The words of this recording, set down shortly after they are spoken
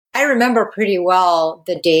remember pretty well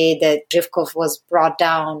the day that Zhivkov was brought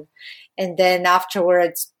down. And then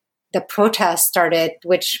afterwards, the protests started,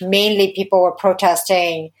 which mainly people were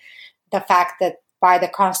protesting the fact that by the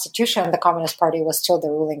Constitution, the Communist Party was still the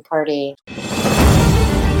ruling party.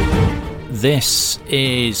 This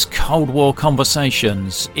is Cold War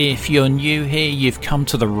Conversations. If you're new here, you've come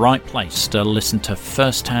to the right place to listen to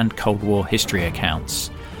first-hand Cold War history accounts.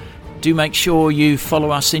 Do make sure you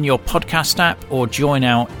follow us in your podcast app or join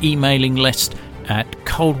our emailing list at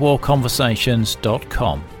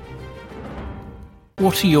coldwarconversations.com.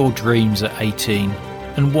 What are your dreams at 18,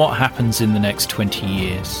 and what happens in the next 20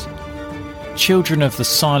 years? Children of the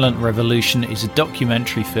Silent Revolution is a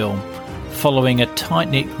documentary film following a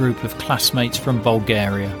tight-knit group of classmates from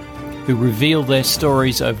Bulgaria who reveal their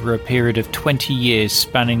stories over a period of 20 years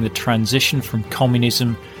spanning the transition from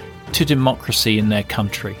communism to democracy in their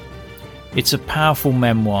country. It's a powerful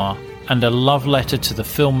memoir and a love letter to the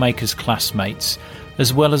filmmakers' classmates,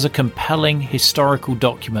 as well as a compelling historical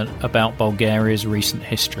document about Bulgaria's recent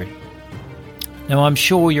history. Now, I'm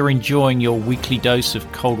sure you're enjoying your weekly dose of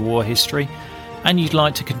Cold War history, and you'd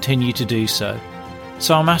like to continue to do so.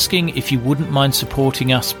 So I'm asking if you wouldn't mind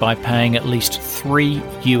supporting us by paying at least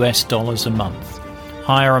 $3 a month.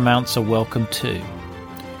 Higher amounts are welcome too.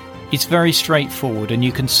 It's very straightforward, and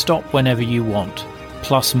you can stop whenever you want.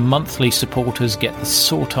 Plus, monthly supporters get the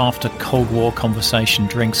sought-after Cold War Conversation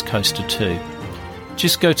drinks coaster too.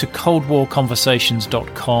 Just go to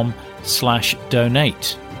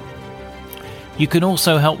coldwarconversations.com/donate. You can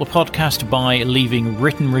also help the podcast by leaving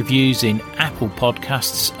written reviews in Apple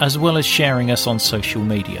Podcasts, as well as sharing us on social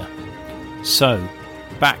media. So,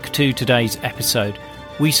 back to today's episode.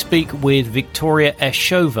 We speak with Victoria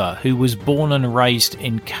Eshova, who was born and raised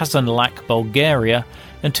in Kazanlak, Bulgaria,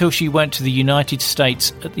 until she went to the United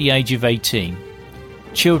States at the age of 18.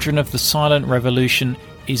 Children of the Silent Revolution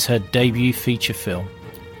is her debut feature film.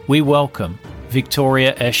 We welcome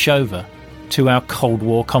Victoria Eshova to our Cold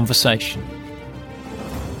War conversation.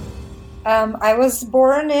 I was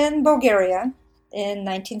born in Bulgaria in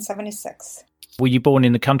 1976. Were you born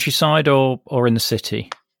in the countryside or in the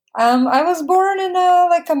city? I was born in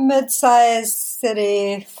a mid-sized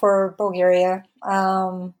city for Bulgaria.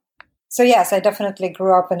 So yes, I definitely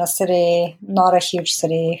grew up in a city, not a huge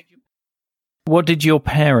city. What did your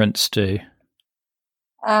parents do?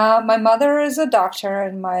 My mother is a doctor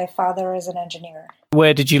and my father is an engineer.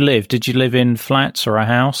 Where did you live? Did you live in flats or a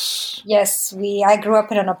house? Yes, I grew up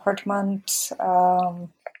in an apartment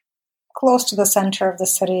close to the center of the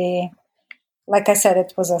city. Like I said,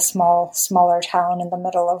 it was a smaller town in the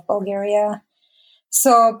middle of Bulgaria.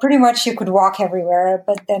 So pretty much you could walk everywhere,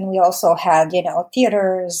 but then we also had,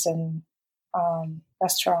 theaters and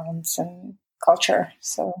restaurants and culture.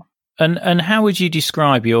 So, and how would you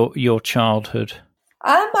describe your childhood?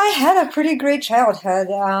 I had a pretty great childhood.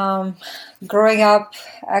 Growing up,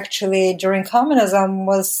 actually, during communism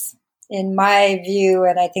was, in my view,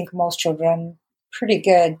 and I think most children, pretty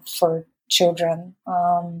good for children.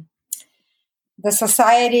 The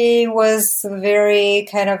society was very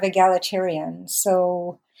kind of egalitarian.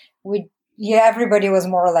 So everybody was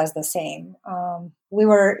more or less the same. We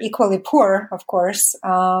were equally poor, of course,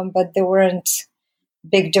 but there weren't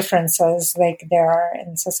big differences like there are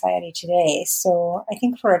in society today. So I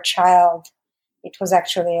think for a child, it was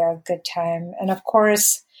actually a good time. And of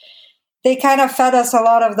course, they kind of fed us a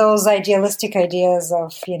lot of those idealistic ideas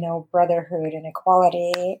of, brotherhood and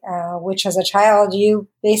equality, which as a child you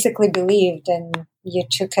basically believed and you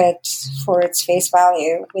took it for its face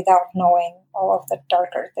value without knowing all of the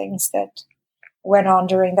darker things that went on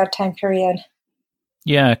during that time period.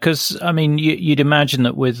 Yeah, because, you'd imagine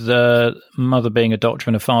that with mother being a doctor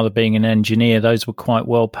and a father being an engineer, those were quite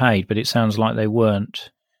well paid, but it sounds like they weren't.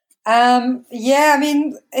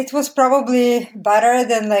 It was probably better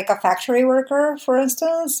than like a factory worker, for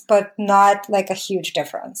instance, but not like a huge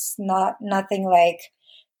difference. Nothing like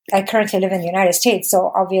I currently live in the United States.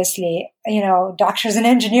 So obviously, doctors and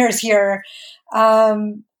engineers here,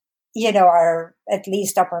 are at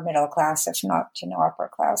least upper middle class, if not, upper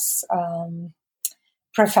class,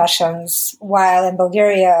 professions. While in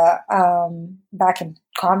Bulgaria, back in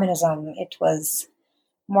communism, it was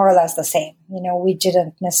more or less the same. We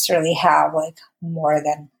didn't necessarily have like more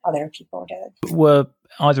than other people did. Were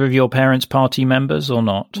either of your parents party members or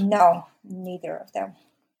not? No, neither of them.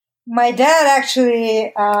 My dad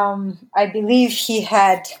actually, I believe he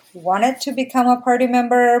had wanted to become a party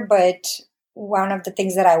member, but one of the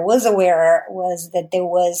things that I was aware was that there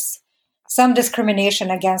was some discrimination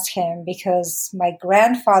against him because my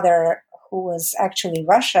grandfather, who was actually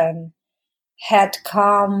Russian, had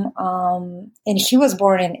come, and he was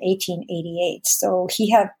born in 1888. So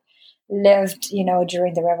he had lived,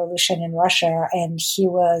 during the revolution in Russia, and he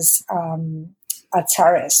was a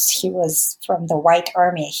Tsarist. He was from the White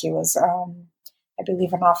Army. He was, I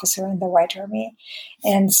believe, an officer in the White Army.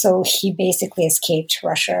 And so he basically escaped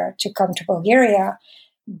Russia to come to Bulgaria.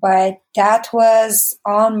 But that was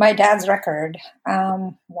on my dad's record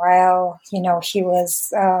while, he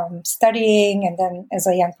was studying and then as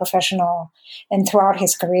a young professional and throughout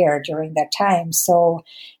his career during that time. So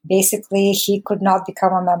basically he could not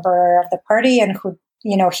become a member of the party and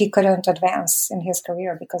he couldn't advance in his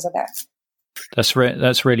career because of that. That's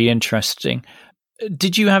really interesting.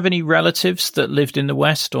 Did you have any relatives that lived in the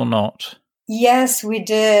West or not? Yes, we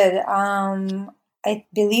did. I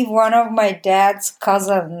believe one of my dad's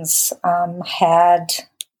cousins had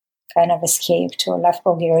kind of escaped or left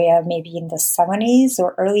Bulgaria maybe in the 70s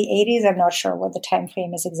or early 80s. I'm not sure what the time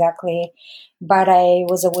frame is exactly, but I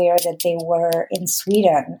was aware that they were in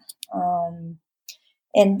Sweden.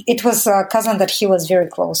 And it was a cousin that he was very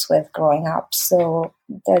close with growing up, so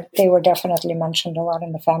that they were definitely mentioned a lot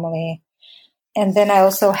in the family. And then I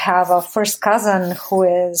also have a first cousin who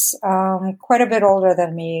is quite a bit older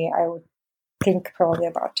than me. I would think probably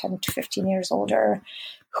about 10 to 15 years older,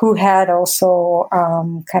 who had also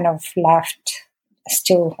kind of left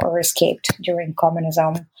still or escaped during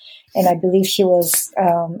communism. And I believe he was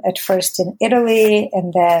at first in Italy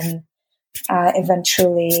and then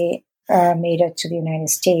eventually made it to the United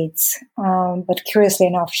States. But curiously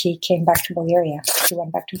enough, he came back to Bulgaria. He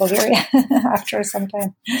went back to Bulgaria after some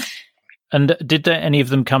time. And did any of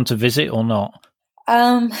them come to visit or not?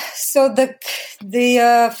 So the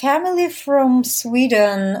family from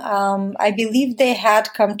Sweden, I believe they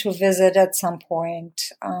had come to visit at some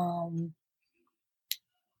point.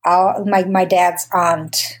 My dad's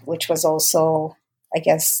aunt, which was also, I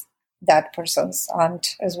guess, that person's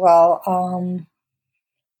aunt as well.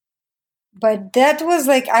 But that was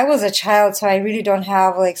I was a child, so I really don't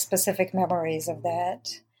have specific memories of that.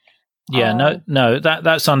 Yeah, no,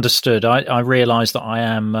 that's understood. I realise that I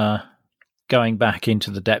am going back into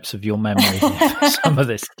the depths of your memory for some of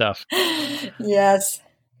this stuff. Yes.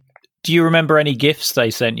 Do you remember any gifts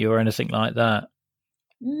they sent you or anything like that?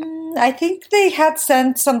 I think they had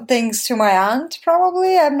sent some things to my aunt,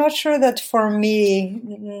 probably. I'm not sure that for me.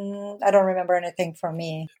 I don't remember anything for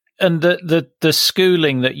me. And the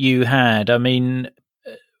schooling that you had, I mean,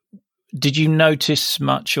 did you notice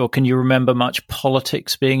much or can you remember much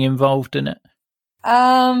politics being involved in it?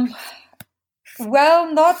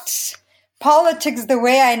 Well, not politics the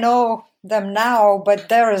way I know them now, but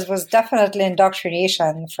there was definitely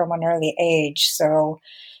indoctrination from an early age. So,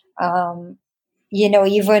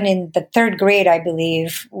 even in the third grade, I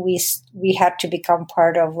believe we had to become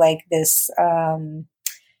part of this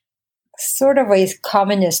sort of a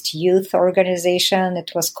communist youth organization.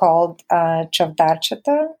 It was called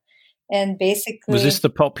Chavdarchata, and basically was this the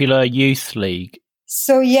Popular Youth League?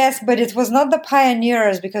 So yes, but it was not the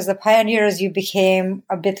Pioneers, because the Pioneers you became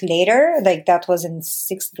a bit later. That was in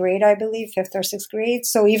sixth grade, I believe, fifth or sixth grade.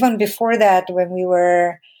 So even before that, when we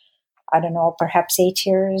were, I don't know, perhaps 8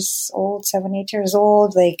 years old, 7, 8 years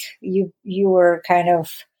old, you were kind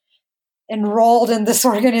of enrolled in this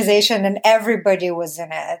organization and everybody was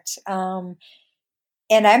in it. And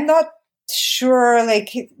I'm not sure,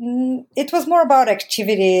 it was more about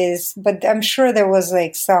activities, but I'm sure there was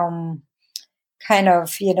some kind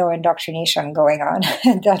of, indoctrination going on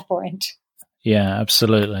at that point. Yeah,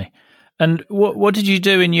 absolutely. And what did you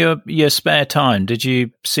do in your spare time? Did you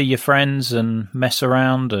see your friends and mess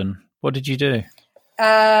around, and what did you do?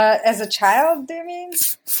 As a child, do you mean?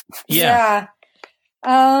 Yeah.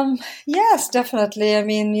 Yes, definitely. I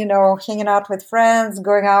mean, hanging out with friends,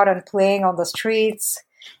 going out and playing on the streets,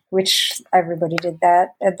 which everybody did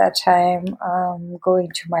that at that time. Going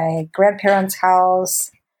to my grandparents' house,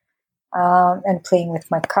 and playing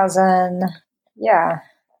with my cousin. Yeah.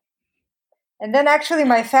 And then actually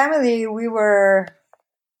my family, we were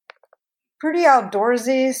pretty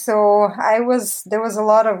outdoorsy. So there was a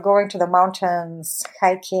lot of going to the mountains,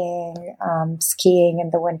 hiking, skiing in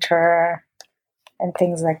the winter and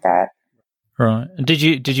things like that. Right. And did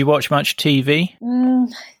you watch much TV?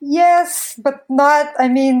 Yes, but not,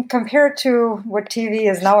 compared to what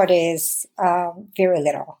TV is nowadays, very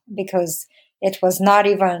little, because it was not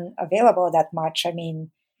even available that much.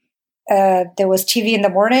 There was TV in the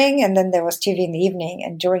morning and then there was TV in the evening.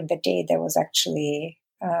 And during the day, there was actually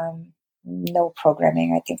no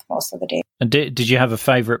programming, I think, most of the day. And did you have a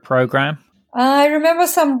favorite program? I remember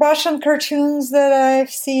some Russian cartoons that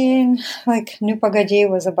I've seen, like Nu Pogodi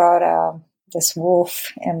was about this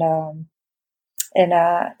wolf and a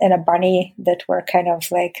bunny that were kind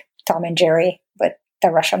of like Tom and Jerry, but the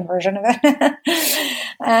Russian version of it.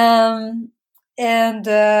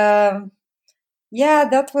 Yeah,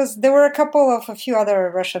 there were a few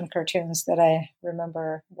other Russian cartoons that I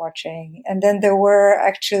remember watching. And then there were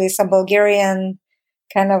actually some Bulgarian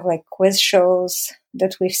kind of like quiz shows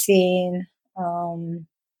that we've seen.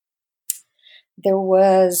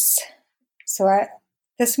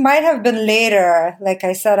 This might have been later. Like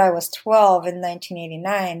I said, I was 12 in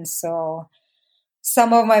 1989. So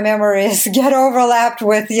some of my memories get overlapped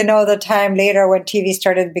with, the time later when TV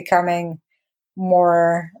started becoming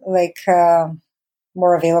more like,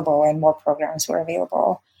 more available and more programs were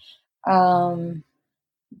available.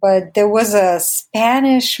 But there was a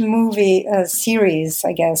Spanish movie series,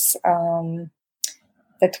 I guess,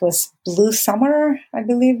 that was Blue Summer, I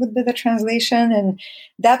believe would be the translation. And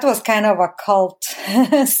that was kind of a cult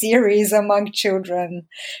series among children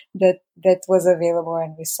that was available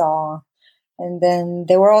and we saw. And then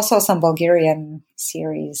there were also some Bulgarian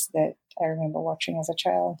series that I remember watching as a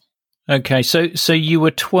child. Okay, so you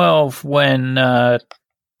were 12 when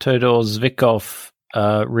Todor Zhivkov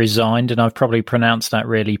resigned, and I've probably pronounced that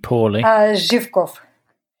really poorly. Zhivkov.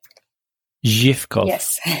 Zhivkov.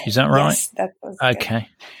 Yes. Is that right? Yes, that was okay.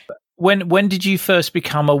 Good. When did you first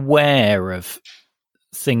become aware of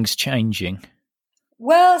things changing?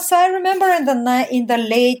 Well, so I remember in the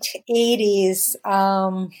late 80s,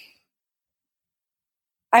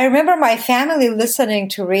 I remember my family listening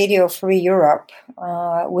to Radio Free Europe,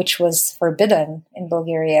 which was forbidden in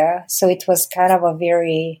Bulgaria. So it was kind of a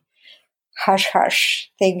very hush-hush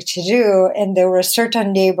thing to do. And there were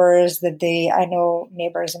certain neighbors I know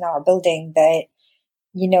neighbors in our building that,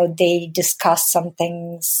 they discussed some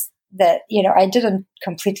things that, I didn't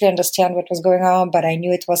completely understand what was going on, but I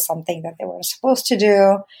knew it was something that they were supposed to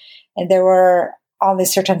do. And there were only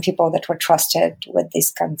certain people that were trusted with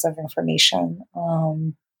these kinds of information.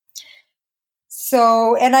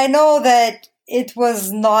 And I know that it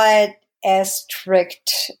was not as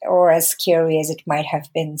strict or as scary as it might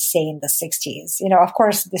have been, say, in the 60s. Of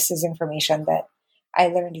course, this is information that I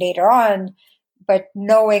learned later on, but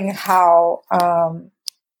knowing how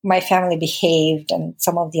my family behaved and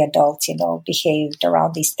some of the adults, behaved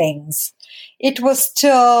around these things, it was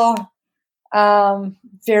still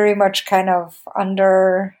very much kind of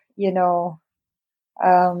under,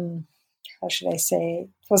 how should I say,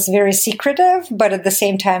 it was very secretive, but at the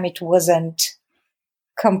same time, it wasn't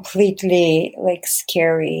completely like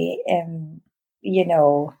scary and,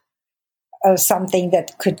 something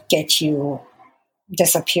that could get you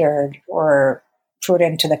disappeared or put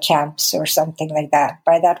into the camps or something like that.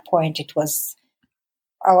 By that point, it was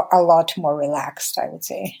a lot more relaxed, I would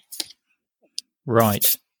say.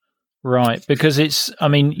 Right. Because it's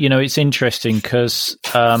interesting because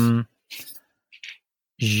I'm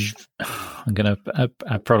going to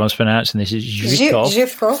have problems pronouncing this. Is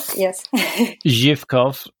Zhivkov, yes.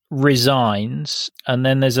 Zhivkov resigns, and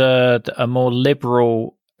then there's a more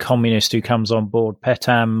liberal communist who comes on board,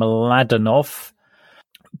 Petar Mladenov,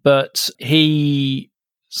 but he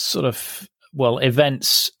sort of,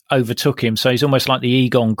 events overtook him, so he's almost like the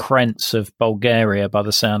Egon Krenz of Bulgaria by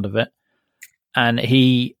the sound of it. And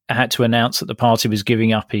he had to announce that the party was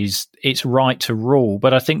giving up its right to rule.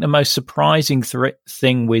 But I think the most surprising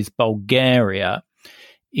thing with Bulgaria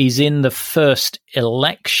is in the first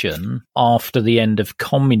election after the end of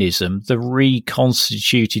communism, the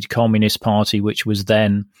reconstituted Communist Party, which was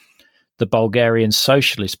then the Bulgarian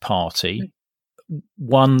Socialist Party,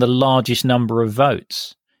 won the largest number of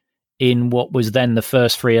votes in what was then the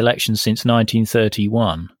first free election since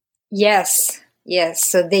 1931. Yes.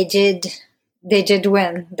 So they did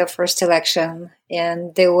win the first election,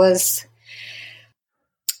 and there was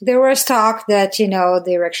talk that, the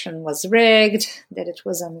election was rigged, that it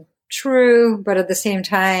wasn't true, but at the same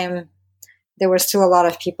time, there were still a lot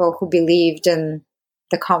of people who believed in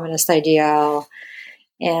the communist ideal,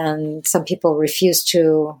 and some people refused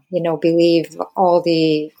to, believe all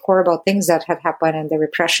the horrible things that had happened and the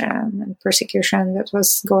repression and persecution that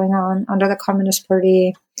was going on under the Communist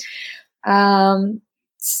Party.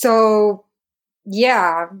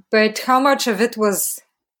 Yeah, but how much of it was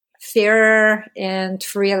fair and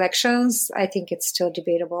free elections, I think it's still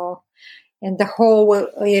debatable. And the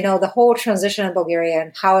whole transition in Bulgaria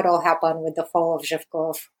and how it all happened with the fall of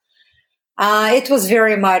Zhivkov, it was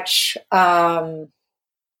very much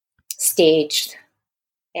staged,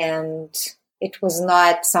 and it was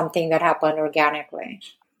not something that happened organically.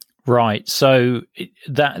 Right. So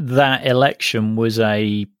that election was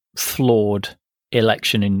a flawed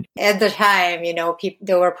election at the time.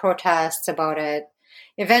 There were protests about it.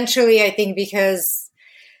 Eventually, I think because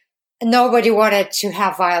nobody wanted to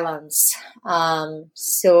have violence.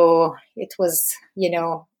 So it was,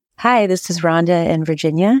 Hi, this is Rhonda in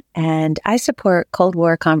Virginia, and I support Cold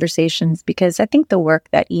War conversations because I think the work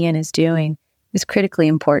that Ian is doing is critically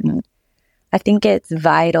important. I think it's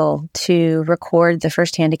vital to record the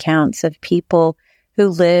firsthand accounts of people who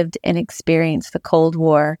lived and experienced the Cold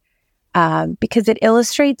War because it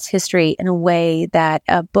illustrates history in a way that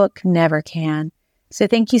a book never can. So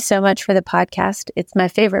thank you so much for the podcast. It's my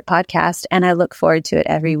favorite podcast, and I look forward to it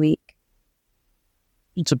every week.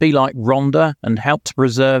 To be like Rhonda and help to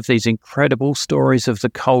preserve these incredible stories of the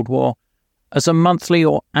Cold War, as a monthly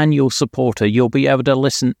or annual supporter, you'll be able to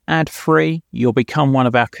listen ad-free, you'll become one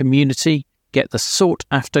of our community, get the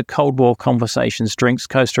sought-after Cold War Conversations drinks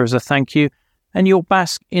coaster as a thank you, and you'll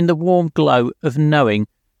bask in the warm glow of knowing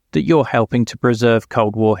that you're helping to preserve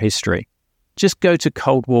Cold War history. Just go to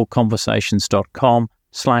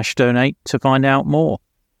coldwarconversations.com/donate to find out more.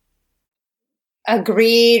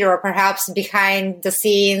 Agreed, or perhaps behind the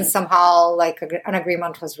scenes somehow like an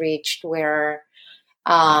agreement was reached where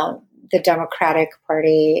the Democratic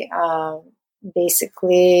Party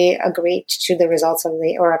basically agreed to the results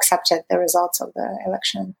or accepted the results of the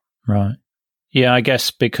election. Right. Yeah, I guess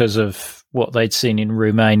because of what they'd seen in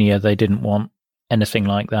Romania, they didn't want anything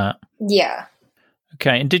like that. Yeah.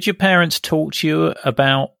 Okay. And did your parents talk to you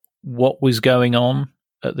about what was going on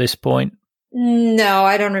at this point? No,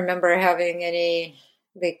 I don't remember having any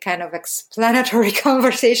kind of explanatory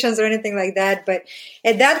conversations or anything like that. But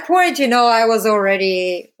at that point, I was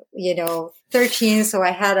already, 13. So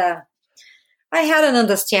I had an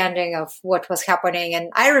understanding of what was happening.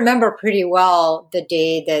 And I remember pretty well the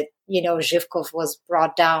day that, Zhivkov was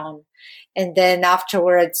brought down. And then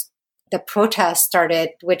afterwards, the protest started,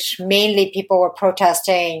 which mainly people were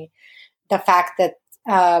protesting the fact that,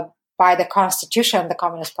 by the Constitution, the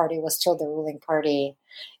Communist Party was still the ruling party.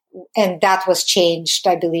 And that was changed,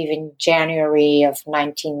 I believe, in January of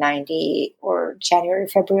 1990 or January,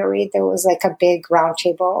 February. There was like a big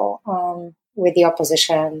roundtable with the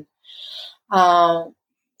opposition. But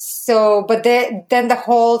then the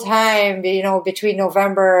whole time, between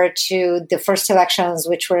November to the first elections,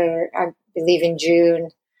 which were, I believe, in June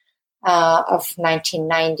of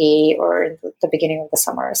 1990 or the beginning of the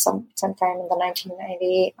summer, sometime in the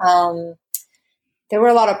 1990. There were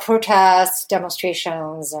a lot of protests,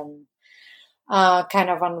 demonstrations, and kind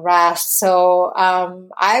of unrest. So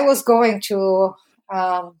I was going to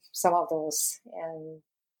some of those, and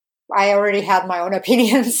I already had my own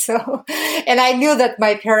opinions. So, and I knew that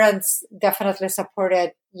my parents definitely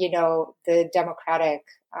supported, the Democratic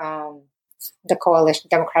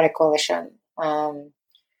coalition.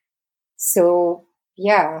 So,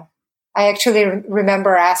 yeah, I actually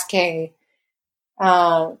remember asking,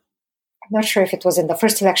 I'm not sure if it was in the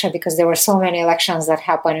first election because there were so many elections that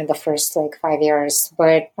happened in the first 5 years,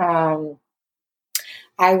 but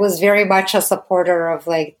I was very much a supporter of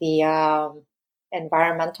the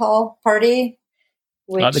environmental party.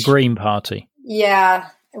 Like the Green Party. Yeah,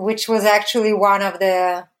 which was actually one of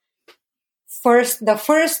the first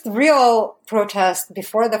real protest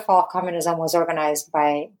before the fall of communism was organized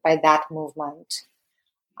by that movement.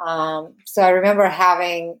 So I remember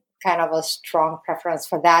having kind of a strong preference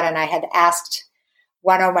for that. And I had asked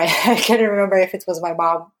one of my, I can't remember if it was my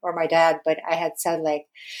mom or my dad, but I had said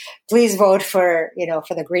please vote for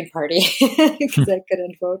the Green Party because I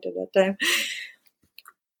couldn't vote at that time.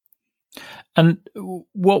 And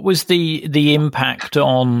what was the impact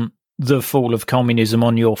on the fall of communism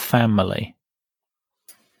on your family?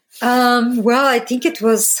 Well, I think it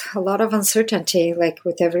was a lot of uncertainty, like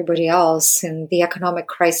with everybody else, and the economic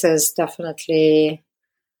crisis definitely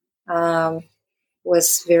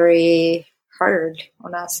was very hard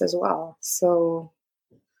on us as well. So,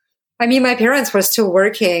 I mean, my parents were still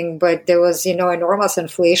working, but there was, enormous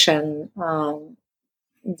inflation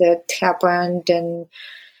that happened, and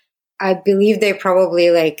I believe they probably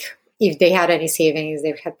if they had any savings,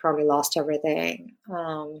 they had probably lost everything.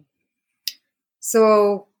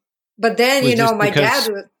 But then, my dad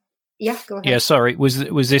was, yeah, go ahead. Yeah, sorry. Was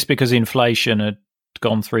this because inflation had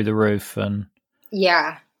gone through the roof? And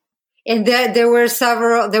yeah. And there were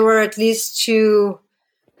at least two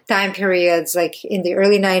time periods, in the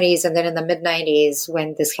early 90s and then in the mid 90s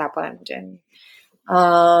when this happened. And,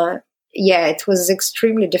 it was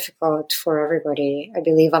extremely difficult for everybody, I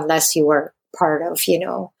believe, unless you were part of,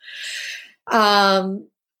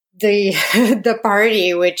 the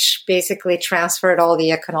party, which basically transferred all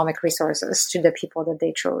the economic resources to the people that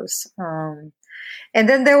they chose. And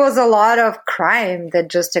then there was a lot of crime that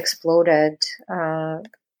just exploded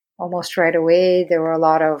almost right away. There were a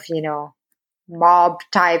lot of, mob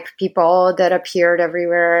type people that appeared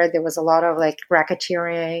everywhere. There was a lot of like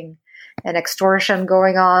racketeering and extortion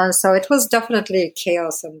going on. So it was definitely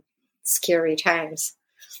chaos and scary times.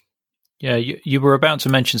 Yeah, you were about to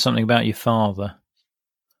mention something about your father.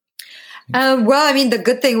 Well, I mean, the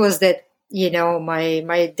good thing was that,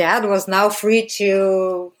 my dad was now free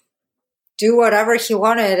to do whatever he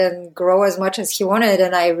wanted and grow as much as he wanted.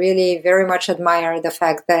 And I really very much admire the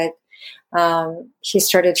fact that he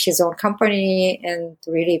started his own company and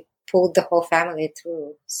really pulled the whole family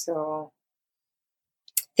through. So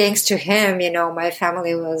thanks to him, my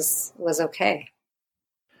family was okay.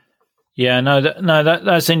 Yeah,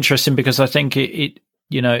 that's interesting, because I think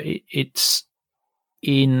it's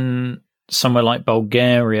in somewhere like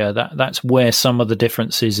Bulgaria that's where some of the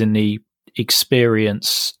differences in the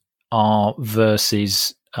experience are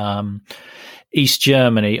versus East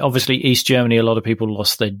Germany. Obviously, East Germany, a lot of people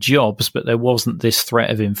lost their jobs, but there wasn't this threat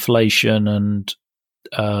of inflation and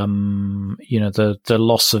the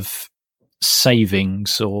loss of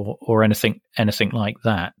savings or anything like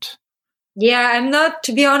that. Yeah,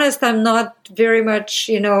 to be honest, I'm not very much,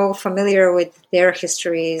 familiar with their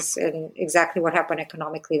histories and exactly what happened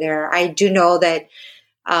economically there. I do know that,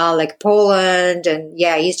 like Poland and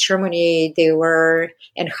East Germany,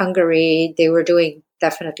 and Hungary, they were doing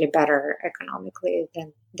definitely better economically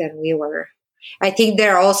than we were. I think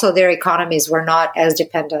their economies were not as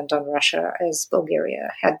dependent on Russia as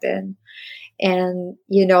Bulgaria had been. And,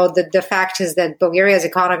 the fact is that Bulgaria's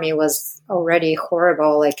economy was already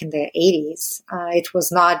horrible, like in the 80s. It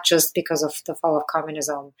was not just because of the fall of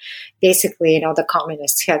communism. Basically, the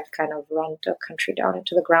communists had kind of run the country down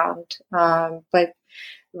into the ground. But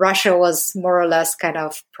Russia was more or less kind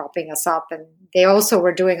of propping us up. And they also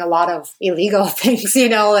were doing a lot of illegal things,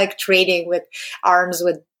 like trading with arms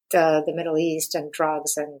with the Middle East and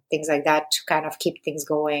drugs and things like that to kind of keep things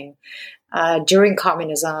going during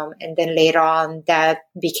communism. And then later on, that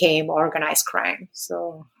became organized crime.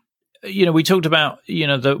 So, we talked about,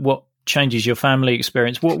 what changes your family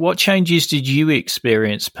experience. What changes did you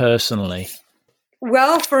experience personally?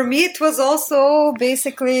 Well, for me, it was also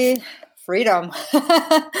basically freedom.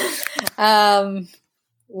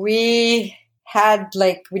 We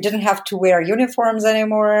didn't have to wear uniforms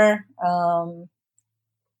anymore.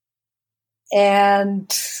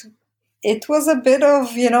 And it was a bit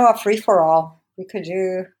of, a free-for-all. We could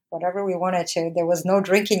do whatever we wanted to. There was no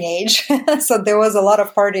drinking age, so there was a lot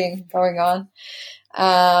of partying going on.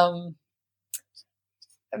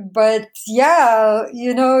 But yeah,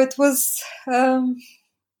 it was a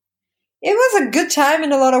good time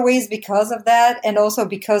in a lot of ways because of that, and also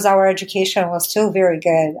because our education was still very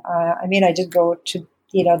good. I did go to,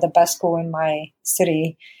 the best school in my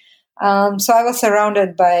city. So I was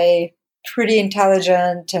surrounded by pretty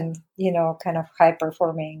intelligent and, kind of high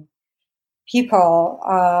performing people.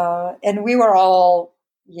 And we were all,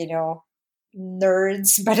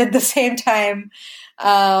 nerds, but at the same time,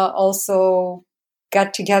 also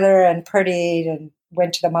got together and partied and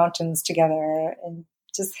went to the mountains together and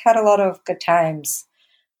just had a lot of good times.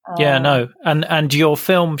 And your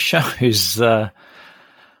film shows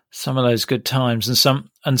some of those good times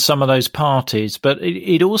and some of those parties, but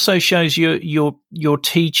it also shows your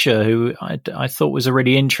teacher, who I thought was a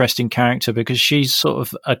really interesting character, because she's sort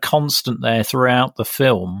of a constant there throughout the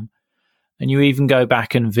film, and you even go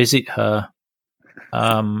back and visit her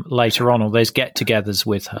later on, or there's get-togethers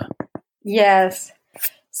with her. Yes.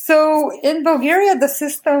 So in Bulgaria, the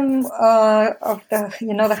system of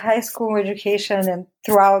the high school education and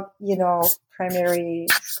throughout, primary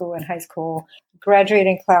school and high school,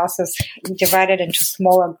 graduating classes divided into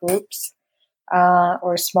smaller groups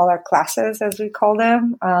or smaller classes, as we call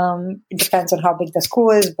them. It depends on how big the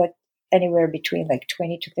school is, but anywhere between like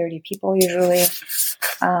 20 to 30 people usually.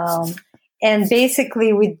 And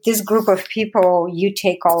basically with this group of people, you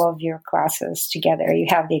take all of your classes together. You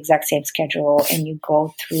have the exact same schedule and you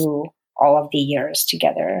go through all of the years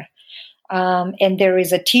together. And there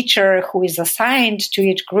is a teacher who is assigned to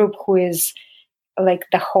each group, who is like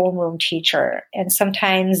the homeroom teacher. And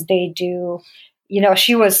sometimes they do,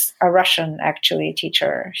 she was a Russian actually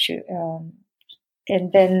teacher.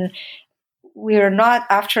 And then we're not,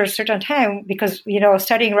 after a certain time, because,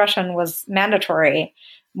 studying Russian was mandatory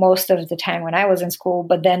most of the time when I was in school.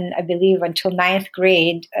 But then I believe until 9th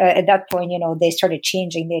grade, at that point, they started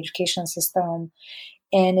changing the education system.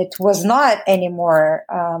 And it was not anymore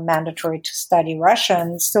mandatory to study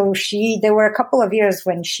Russian. So there were a couple of years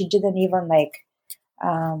when she didn't even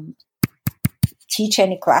teach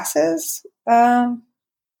any classes to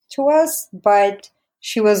us, but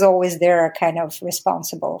she was always there kind of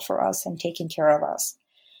responsible for us and taking care of us.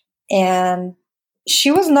 And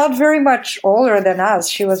she was not very much older than us.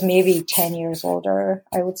 She was maybe 10 years older,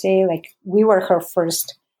 I would say. Like, we were her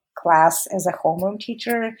first class as a homeroom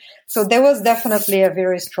teacher. So there was definitely a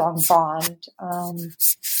very strong bond.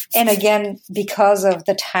 And again, because of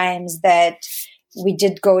the times that we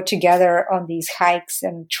did go together on these hikes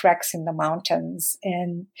and treks in the mountains.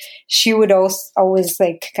 And she would always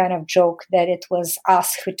like kind of joke that it was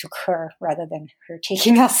us who took her rather than her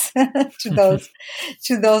taking us to those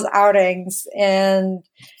outings. And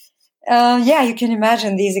you can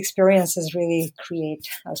imagine these experiences really create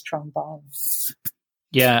a strong bond.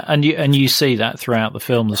 Yeah, and you see that throughout the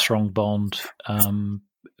film, the strong bond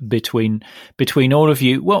between all of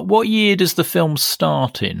you. What year does the film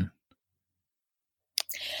start in?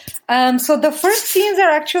 So the first scenes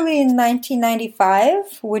are actually in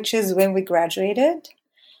 1995, which is when we graduated.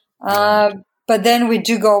 But then we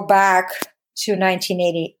do go back to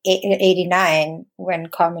 1989 when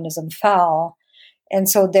communism fell. And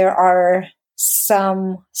so there are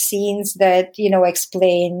some scenes that,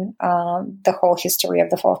 explain the whole history of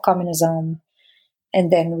the fall of communism.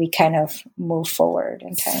 And then we kind of move forward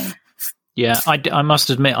in time. Yeah, I must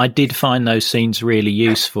admit, I did find those scenes really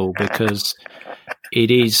useful because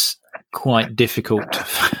it is quite difficult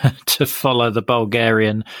to follow the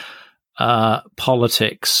Bulgarian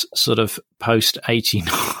politics sort of post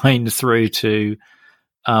 89 through to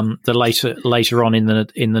the later on in the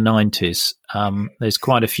 90s. There's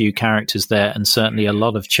quite a few characters there, and certainly a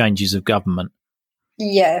lot of changes of government.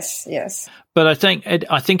 Yes. But I think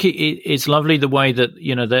it's lovely the way that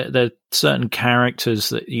there are certain characters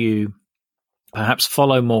that you perhaps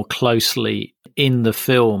follow more closely in the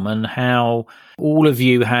film, and how all of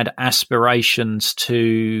you had aspirations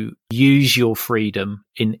to use your freedom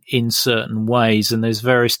in certain ways. And there's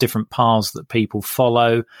various different paths that people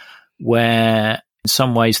follow, where in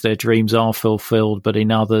some ways their dreams are fulfilled, but in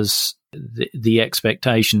others the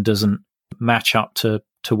expectation doesn't match up to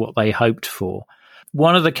what they hoped for.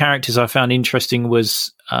 One of the characters I found interesting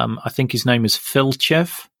was, I think his name is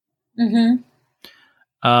Filchev. Mm-hmm.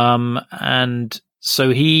 And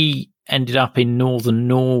so he ended up in northern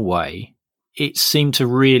Norway. It seemed to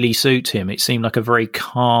really suit him. It seemed like a very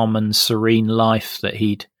calm and serene life that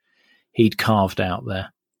he'd carved out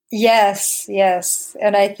there. Yes.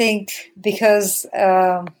 And I think because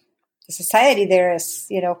the society there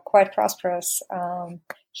is, quite prosperous,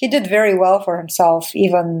 he did very well for himself,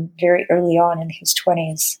 even very early on in his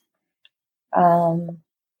 20s. I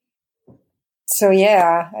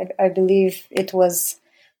believe it was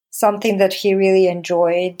something that he really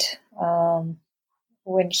enjoyed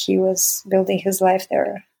when he was building his life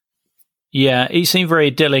there. Yeah, he seemed very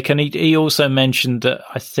idyllic, and he also mentioned that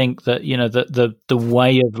I think that the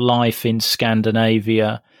way of life in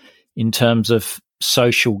Scandinavia, in terms of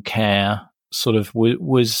social care, sort of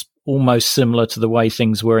was almost similar to the way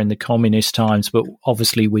things were in the communist times, but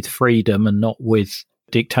obviously with freedom and not with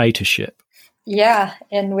dictatorship. Yeah,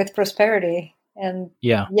 and with prosperity. And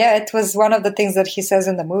it was one of the things that he says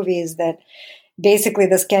in the movie is that basically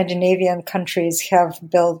the Scandinavian countries have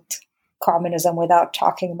built communism without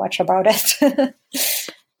talking much about it.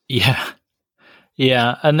 Yeah.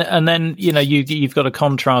 And then, you've got a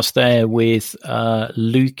contrast there with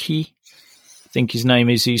Luki, I think his name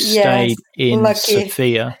is, who stayed in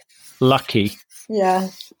Sofia. Lucky. Yeah.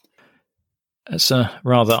 It's a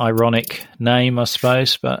rather ironic name, I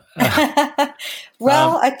suppose, but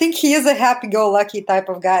well, I think he is a happy-go-lucky type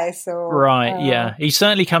of guy. So right, yeah, he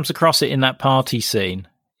certainly comes across it in that party scene.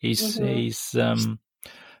 But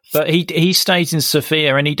he stays in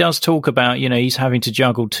Sofia, and he does talk about he's having to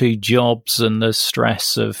juggle two jobs and the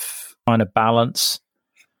stress of trying to balance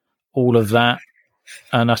all of that.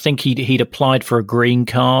 And I think he'd applied for a green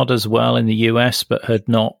card as well in the US, but had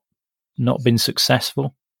not been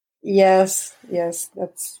successful. Yes,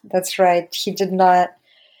 that's right. He did not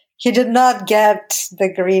get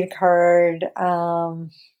the green card.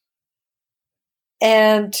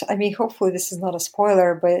 And I mean, hopefully this is not a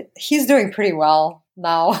spoiler, but he's doing pretty well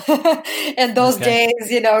now. And those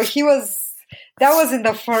days, that was in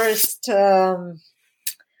the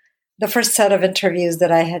first set of interviews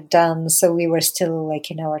that I had done. So we were still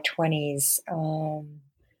like in our 20s.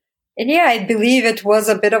 And I believe it was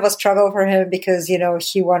a bit of a struggle for him because, he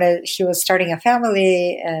was starting a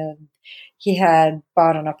family and he had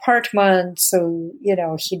bought an apartment. So,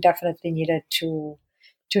 he definitely needed to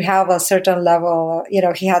have a certain level,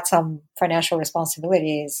 he had some financial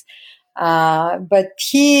responsibilities. But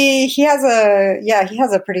he has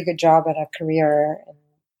a pretty good job and a career. And,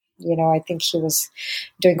 I think he was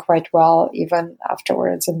doing quite well even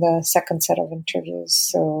afterwards in the second set of interviews.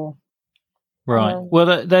 So. Right.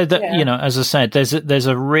 Well, as I said, there's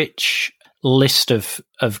a rich list of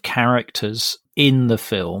characters in the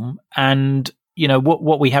film, and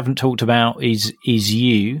what we haven't talked about is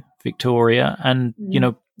you, Victoria, and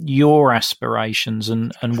your aspirations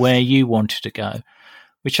and where you wanted to go,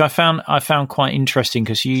 which I found quite interesting,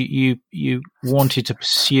 because you wanted to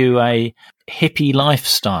pursue a hippie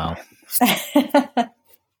lifestyle.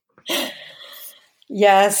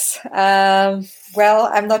 Yes. Well,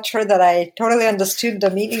 I'm not sure that I totally understood the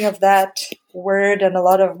meaning of that word, and a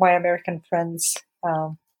lot of my American friends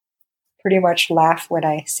pretty much laugh when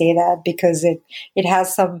I say that, because it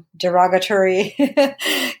has some derogatory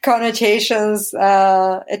connotations,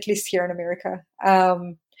 at least here in America.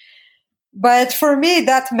 But for me,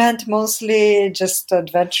 that meant mostly just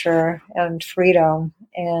adventure and freedom,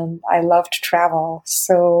 and I loved travel.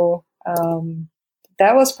 So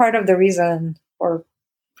that was part of the reason, or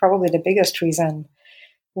probably the biggest reason,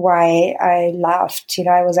 why I left.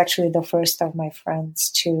 I was actually the first of my friends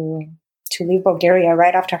to leave Bulgaria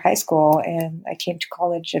right after high school, and I came to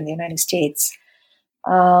college in the United States.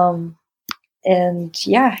 And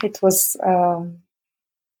yeah, it was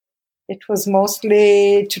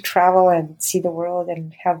mostly to travel and see the world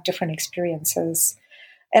and have different experiences.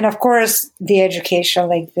 And of course, the education,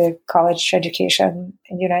 like the college education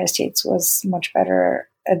in the United States, was much better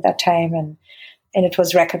at that time, and it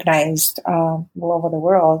was recognized all over the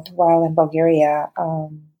world. While in Bulgaria,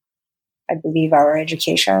 I believe our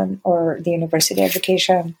education, or the university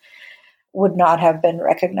education, would not have been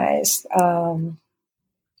recognized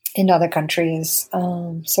in other countries.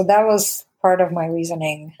 So that was part of my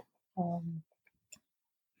reasoning.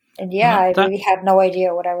 And yeah, I really had no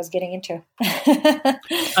idea what I was getting into.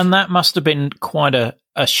 And that must have been quite a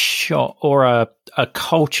shock, or a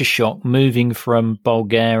culture shock, moving from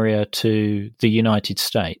Bulgaria to the United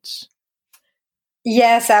States.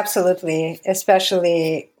 Yes, absolutely.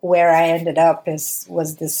 Especially where I ended up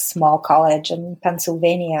was this small college in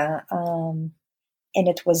Pennsylvania. And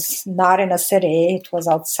it was not in a city. It was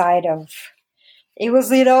outside of, it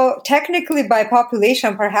was, technically by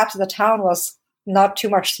population, perhaps the town was not too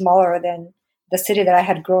much smaller than the city that I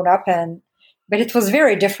had grown up in. But it was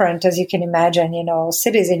very different, as you can imagine.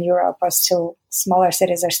 Cities in Europe are still, smaller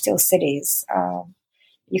cities are still cities.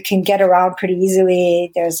 You can get around pretty easily.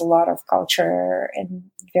 There's a lot of culture and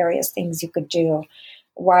various things you could do.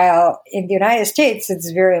 While in the United States,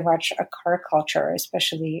 it's very much a car culture,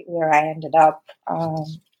 especially where I ended up,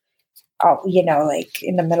 like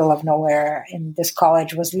in the middle of nowhere. And this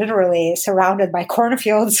college was literally surrounded by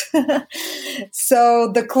cornfields.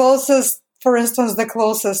 So the closest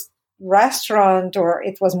restaurant, or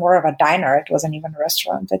it was more of a diner, it wasn't even a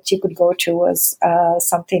restaurant, that you could go to was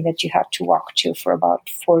something that you had to walk to for about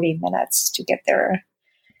 40 minutes to get there.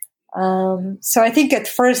 So I think at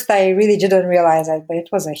first I really didn't realize it, but it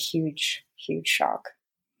was a huge, huge shock.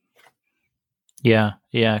 Yeah.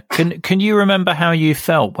 Can you remember how you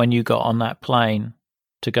felt when you got on that plane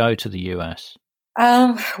to go to the US?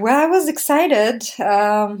 Well, I was excited.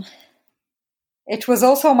 It was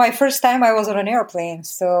also my first time I was on an airplane,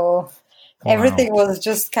 so everything was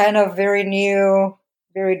just kind of very new,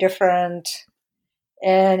 very different.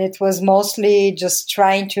 And it was mostly just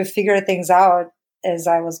trying to figure things out as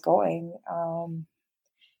I was going.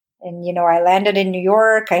 And, I landed in New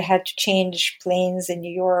York. I had to change planes in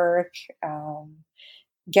New York,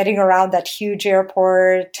 getting around that huge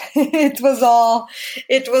airport. It was all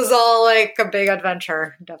like a big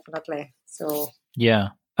adventure, definitely. So, yeah.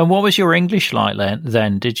 And what was your English like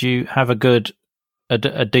then? Did you have a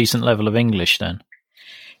decent level of English then?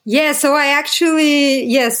 Yeah, so my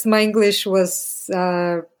English was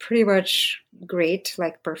pretty much great,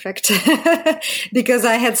 like perfect, because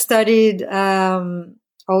I had studied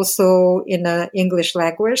also in an English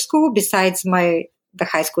language school. Besides the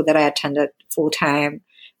high school that I attended full time,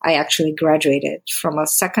 I actually graduated from a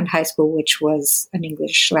second high school, which was an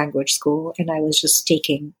English language school, and I was just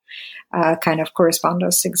taking kind of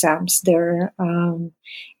correspondence exams there.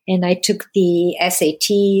 And I took the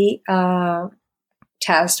SAT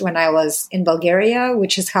test when I was in Bulgaria,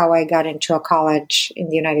 which is how I got into a college in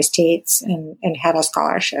the United States and had a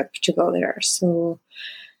scholarship to go there. So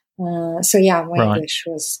yeah, my English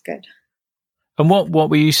was good. And what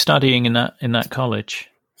were you studying in that college?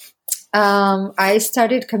 I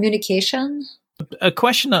studied communication. A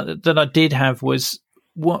question that I did have was,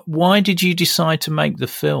 why did you decide to make the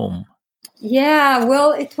film? Yeah,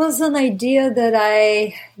 well, it was an idea that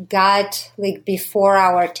I got like before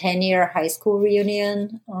our 10-year high school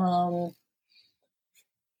reunion. And,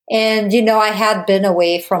 I had been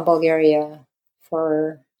away from Bulgaria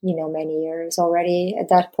for many years already at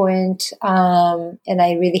that point. And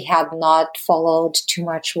I really had not followed too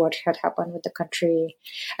much what had happened with the country.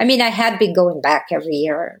 I mean, I had been going back every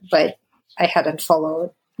year, but I hadn't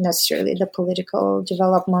followed necessarily the political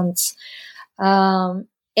developments. And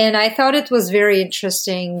I thought it was very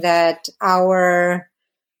interesting that our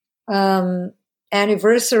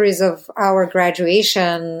anniversaries of our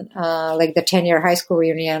graduation, like the 10-year high school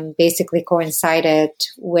reunion, basically coincided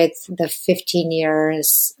with the 15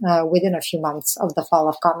 years within a few months of the fall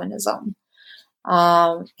of communism.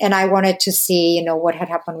 And I wanted to see, what had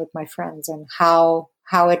happened with my friends and how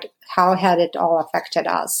had it all affected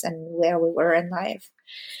us and where we were in life.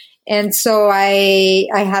 And so I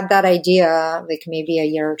had that idea like maybe a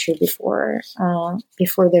year or two before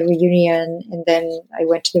the reunion. And then I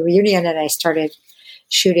went to the reunion and I started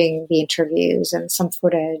shooting the interviews and some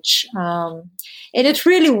footage. And it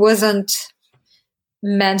really wasn't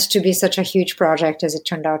meant to be such a huge project as it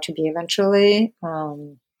turned out to be eventually.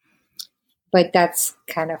 But that's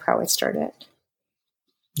kind of how it started.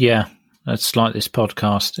 Yeah. That's like this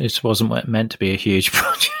podcast. It wasn't meant to be a huge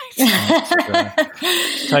project.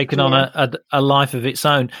 It's taken on a life of its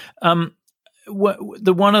own.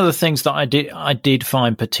 One of the things that I did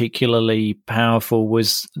find particularly powerful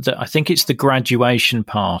was that I think it's the graduation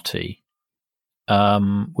party,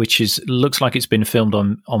 which looks like it's been filmed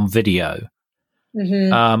on video,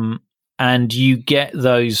 and you get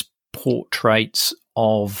those portraits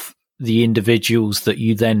of the individuals that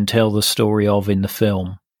you then tell the story of in the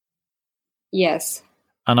film. Yes.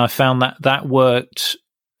 And I found that worked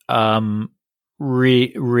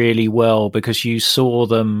really well because you saw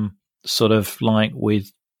them sort of like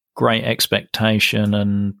with great expectation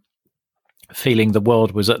and feeling the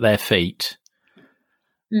world was at their feet.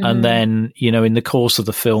 Mm-hmm. And then, in the course of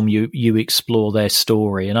the film, you explore their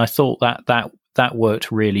story. And I thought that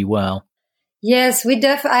worked really well. Yes,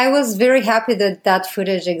 I was very happy that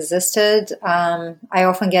footage existed. I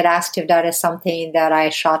often get asked if that is something that I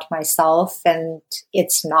shot myself, and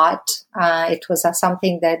it's not. It was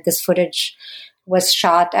something that this footage was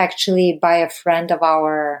shot actually by a friend of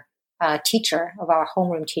our teacher, of our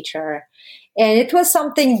homeroom teacher. And it was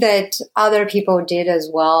something that other people did as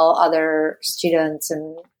well, other students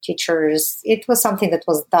and teachers. It was something that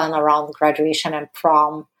was done around graduation and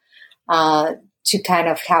prom, to kind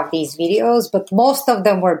of have these videos, but most of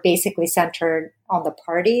them were basically centered on the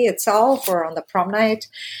party itself or on the prom night,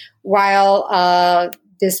 while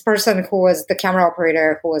this person who was the camera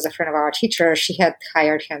operator, who was a friend of our teacher, she had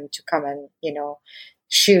hired him to come and,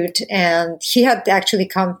 shoot. And he had actually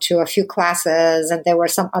come to a few classes, and there were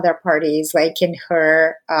some other parties like in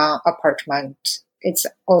her apartment. It's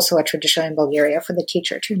also a tradition in Bulgaria for the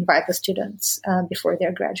teacher to invite the students before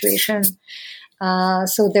their graduation.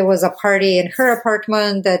 So there was a party in her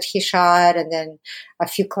apartment that he shot, and then a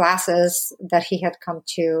few classes that he had come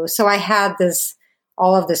to. So I had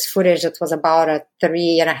all of this footage that was about a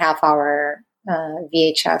 3.5 hour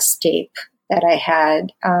VHS tape that I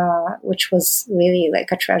had, which was really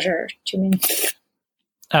like a treasure to me.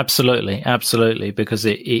 Absolutely, because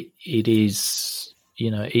it is,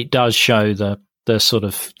 it does show the sort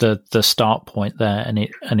of the start point there, and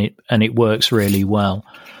it works really well.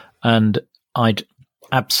 And I'd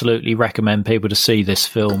absolutely recommend people to see this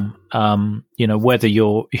film. Whether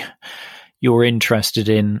you're interested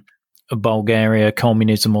in Bulgaria,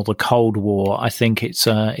 communism, or the Cold War, I think it's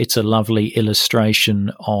a lovely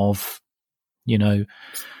illustration of young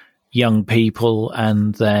people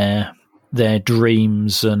and their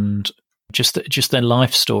dreams and just their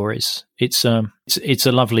life stories. It's a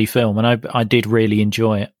lovely film, and I did really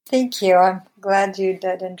enjoy it. Thank you. I'm glad you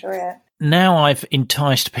did enjoy it. Now I've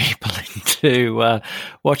enticed people into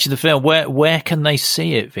watching the film. Where can they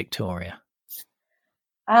see it, Victoria?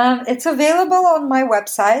 It's available on my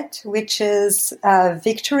website, which is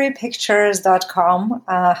victorypictures.com.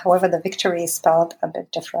 However, the victory is spelled a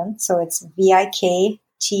bit different. So it's VIKTORI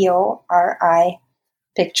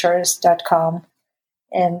pictures.com.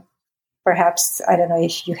 And perhaps, I don't know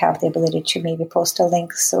if you have the ability to maybe post a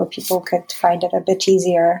link so people could find it a bit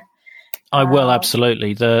easier. I will,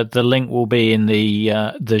 absolutely. The link will be in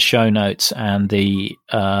the show notes and the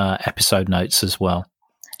episode notes as well.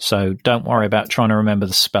 So don't worry about trying to remember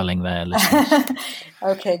the spelling there, listeners.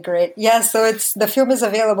 Okay, great. Yeah, so the film is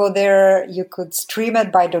available there. You could stream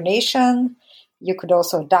it by donation. You could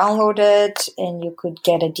also download it, and you could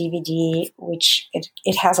get a DVD, which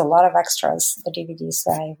it has a lot of extras, the DVD,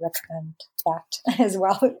 so I recommend that as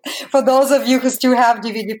well. For those of you who still have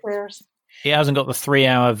DVD players. It hasn't got the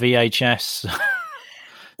 3-hour VHS.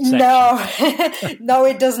 No, no,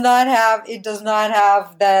 it does not have. It does not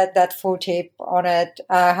have that full tape on it.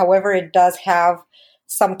 However, it does have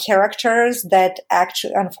some characters that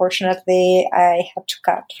actually, unfortunately, I had to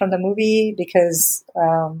cut from the movie because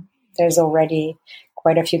there's already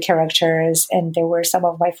quite a few characters, and there were some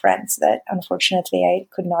of my friends that unfortunately I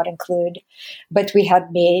could not include, but we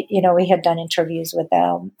had done interviews with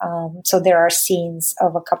them. So there are scenes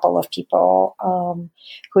of a couple of people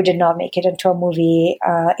who did not make it into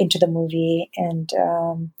the movie. And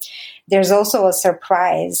there's also a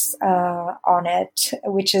surprise on it,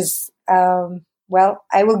 which is, well,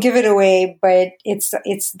 I will give it away, but it's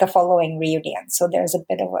the following reunion. So there's a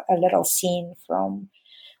bit of a little scene from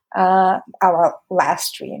our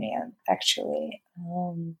last reunion, actually.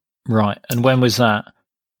 Right. And when was that?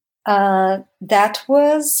 That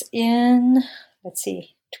was in,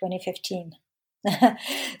 2015.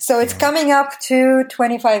 So it's coming up to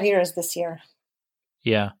 25 years this year.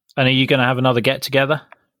 Yeah. And are you going to have another get-together?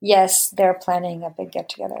 Yes, they're planning a big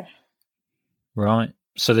get-together. Right.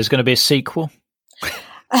 So there's going to be a sequel?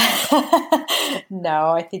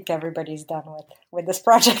 No, I think everybody's done with this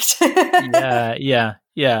project. Yeah.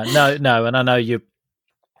 No, and I know you're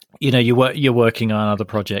working on other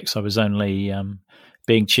projects. I was only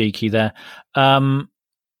being cheeky there.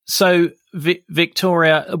 So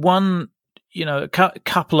Victoria, one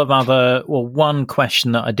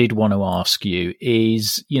question that I did want to ask you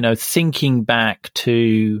is, thinking back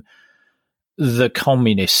to the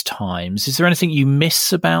communist times, is there anything you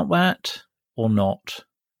miss about that or not?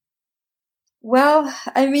 Well,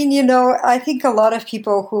 I mean, I think a lot of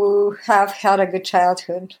people who have had a good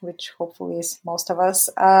childhood, which hopefully is most of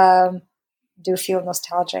us, do feel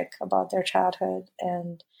nostalgic about their childhood.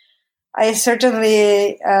 And I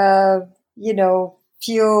certainly,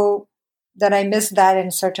 feel that I miss that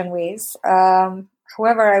in certain ways.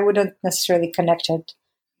 However, I wouldn't necessarily connect it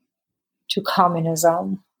to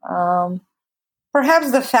communism.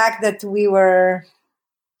 Perhaps the fact that we were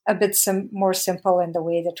a bit more simple in the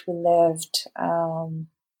way that we lived,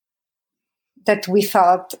 that we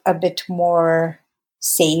felt a bit more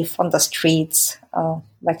safe on the streets.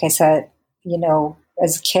 Like I said,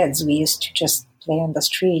 as kids, we used to just play on the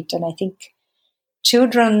street. And I think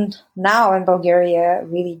children now in Bulgaria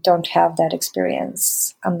really don't have that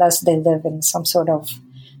experience unless they live in some sort of,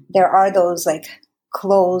 there are those like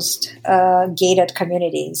closed, gated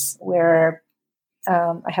communities where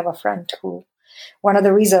I have a friend who, one of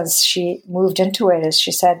the reasons she moved into it is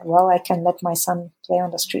she said, well, I can let my son play on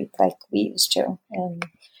the street like we used to. And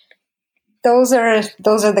those are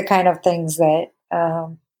the kind of things that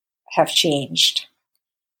have changed.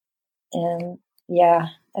 And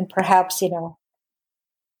and perhaps, being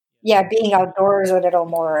outdoors a little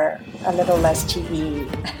less TV,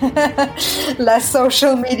 less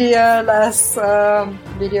social media, less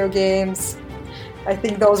video games. I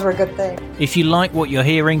think those were good things. If you like what you're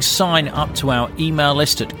hearing, sign up to our email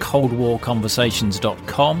list at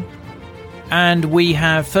coldwarconversations.com. And we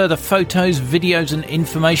have further photos, videos and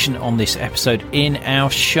information on this episode in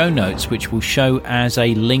our show notes, which will show as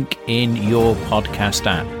a link in your podcast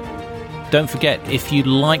app. Don't forget, if you'd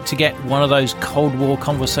like to get one of those Cold War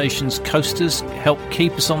Conversations coasters, help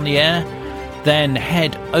keep us on the air, then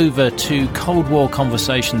head over to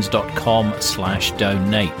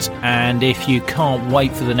coldwarconversations.com/donate. And if you can't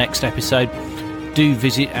wait for the next episode, do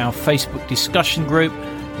visit our Facebook discussion group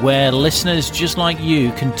where listeners just like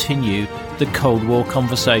you continue the Cold War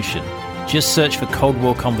conversation. Just search for Cold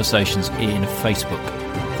War Conversations in Facebook.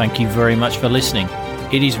 Thank you very much for listening.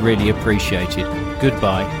 It is really appreciated.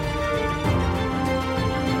 Goodbye.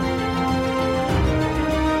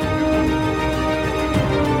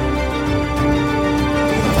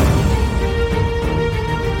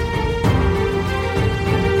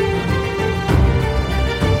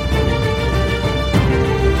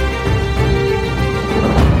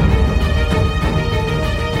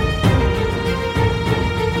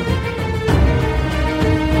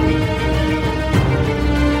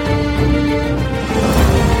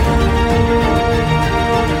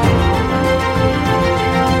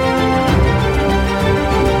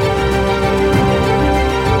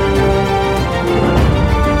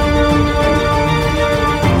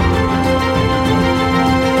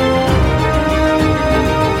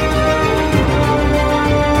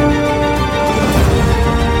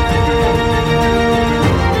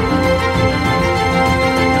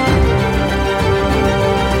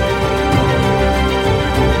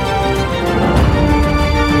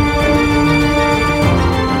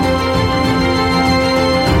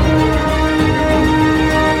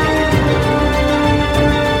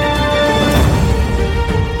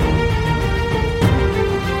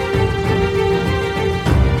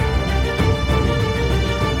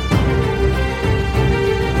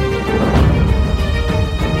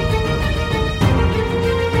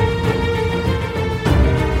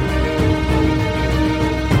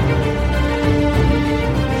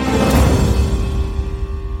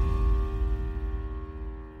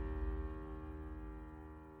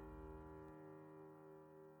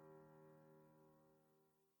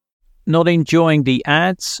 Not enjoying the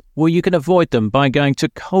ads? Well, you can avoid them by going to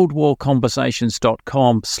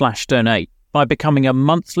coldwarconversations.com/donate. By becoming a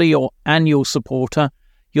monthly or annual supporter,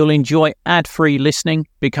 you'll enjoy ad-free listening,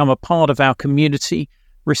 become a part of our community,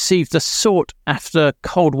 receive the sought-after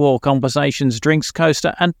Cold War Conversations drinks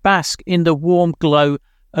coaster, and bask in the warm glow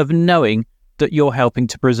of knowing that you're helping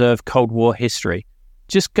to preserve Cold War history.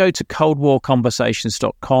 Just go to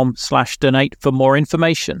coldwarconversations.com/donate for more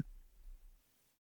information.